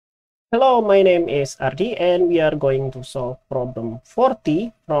Hello, my name is Ardi and we are going to solve problem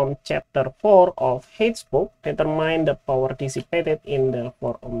 40 from chapter 4 of Hayt's book. Determine the power dissipated in the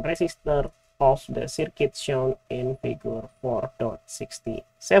 4 ohm resistor of the circuit shown in figure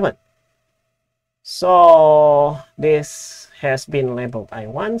 4.67. So this has been labeled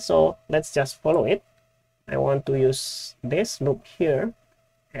I1, so let's just follow it. I want to use this loop here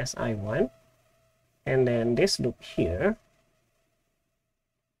as I1 and then this loop here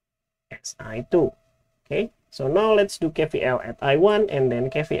as I2. Okay, so now let's do KVL at I1 and then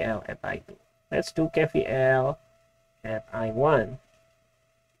KVL at I2. Let's do KVL at I1.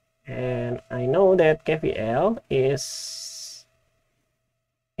 And I know that KVL is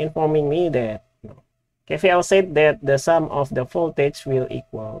informing me that KVL said that the sum of the voltage will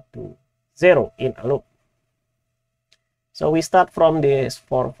equal to 0 in a loop. So we start from this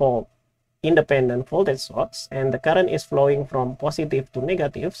 4-volt independent voltage source and the current is flowing from positive to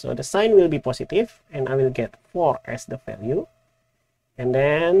negative, so the sign will be positive and I will get 4 as the value. And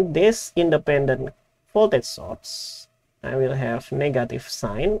then this independent voltage source, I will have negative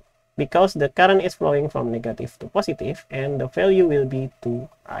sign because the current is flowing from negative to positive and the value will be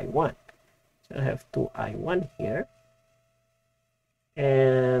 2I1. So I have 2I1 here.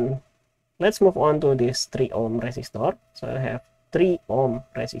 And let's move on to this 3 ohm resistor. So I have 3 ohm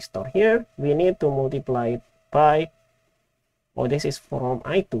resistor here. We need to multiply it by, this is from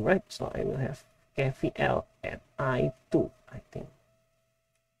I2, right? So I will have KVL at I2, I think.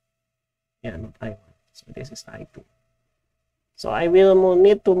 Yeah, not I1. So this is I2. So I will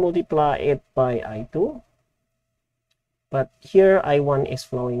need to multiply it by I2. But here I1 is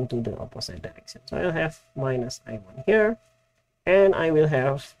flowing to the opposite direction. So I'll have minus I1 here. And I will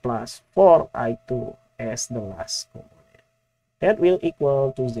have plus 4I2 as the last component. That will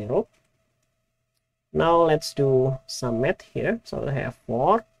equal to 0. Now let's do some math here. So I have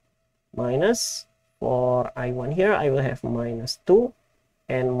 4 minus 4I1 here. I will have minus 2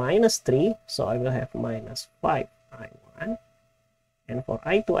 and minus 3. So I will have minus 5I1. And for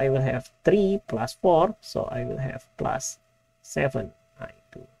I2, I will have 3 plus 4. So I will have plus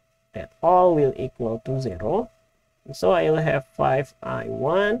 7I2. That all will equal to 0. So I will have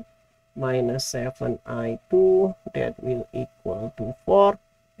 5I1 minus 7I2, that will equal to 4.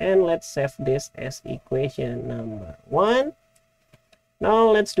 And let's save this as equation number 1. Now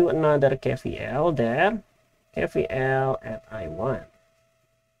let's do another KVL there. KVL at I1.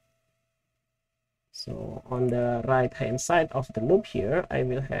 So on the right hand side of the loop here, I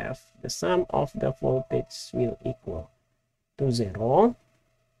will have the sum of the voltage will equal to 0.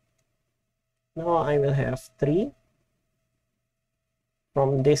 Now I will have 3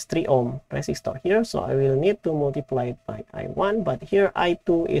 from this 3 ohm resistor here, so I will need to multiply it by I1, but here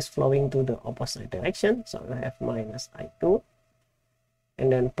I2 is flowing to the opposite direction, so I will have minus I2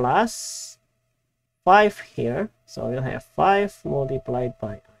 and then plus 5 here, so I will have 5 multiplied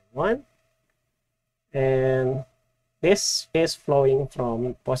by I1, and this is flowing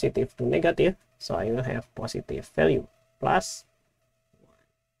from positive to negative, so I will have positive value plus 1.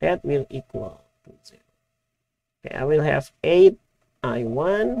 That will equal to 0. Okay, I will have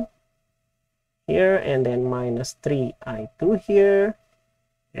 8I1 here and then minus 3I2 here,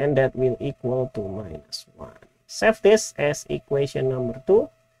 and that will equal to minus 1. Save this as equation number 2.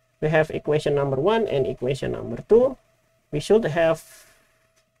 We have equation number 1 and equation number 2. We should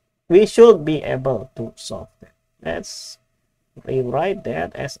be able to solve that. Let's rewrite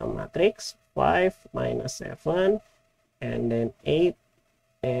that as a matrix. 5 minus 7 and then 8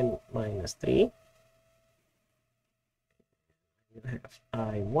 and minus 3. You have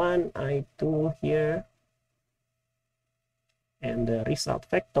I1, I2 here, and the result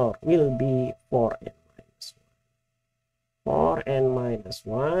vector will be 4 and minus 1. 4 and minus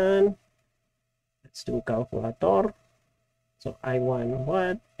 1. Let's do calculator. So I1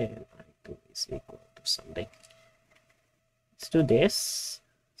 what and I2 is equal to something. Let's do this.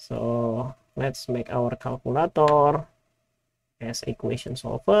 So let's make our calculator as equation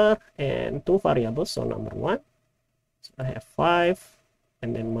solver and 2 variables. So number 1. So I have 5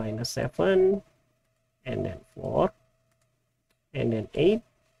 and then minus 7 and then 4 and then 8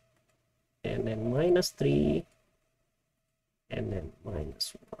 and then minus 3 and then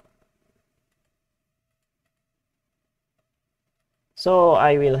minus 1. So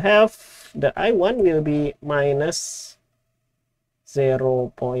I will have the I1 will be minus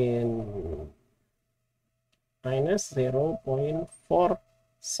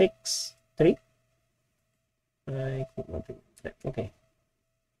 0.463. I could not do that. Okay,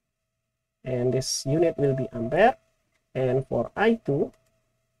 and this unit will be ampere, and for I2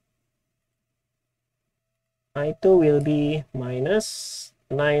 will be minus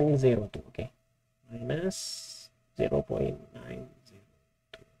 0.902. Okay, minus 0.902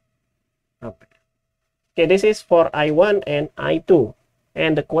 ampere. Okay, this is for I1 and I2.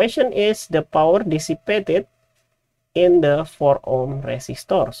 And the question is the power dissipated in the 4 ohm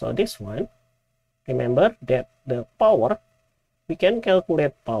resistor. So this one, remember that the power, we can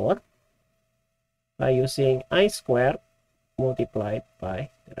calculate power by using I squared multiplied by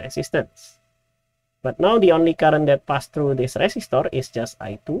the resistance. But now the only current that passed through this resistor is just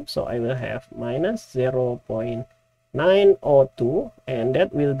I2. So I will have minus 0.902, and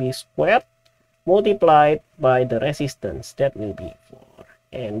that will be squared multiplied by the resistance. That will be 4.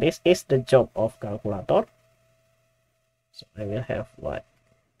 And this is the job of calculator. So I will have what?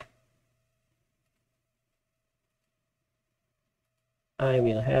 I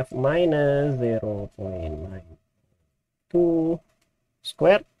will have minus 0.92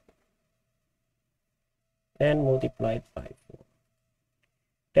 squared and multiplied by 4.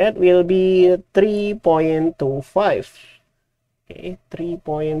 That will be 3.25. Okay,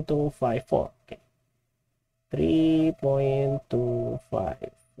 3.254. Okay,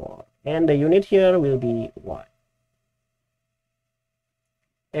 3.254. And the unit here will be watt.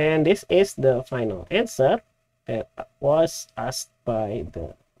 And this is the final answer that was asked by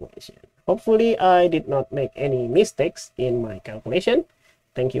the question. Hopefully, I did not make any mistakes in my calculation.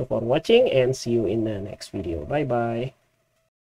 Thank you for watching and see you in the next video. Bye bye.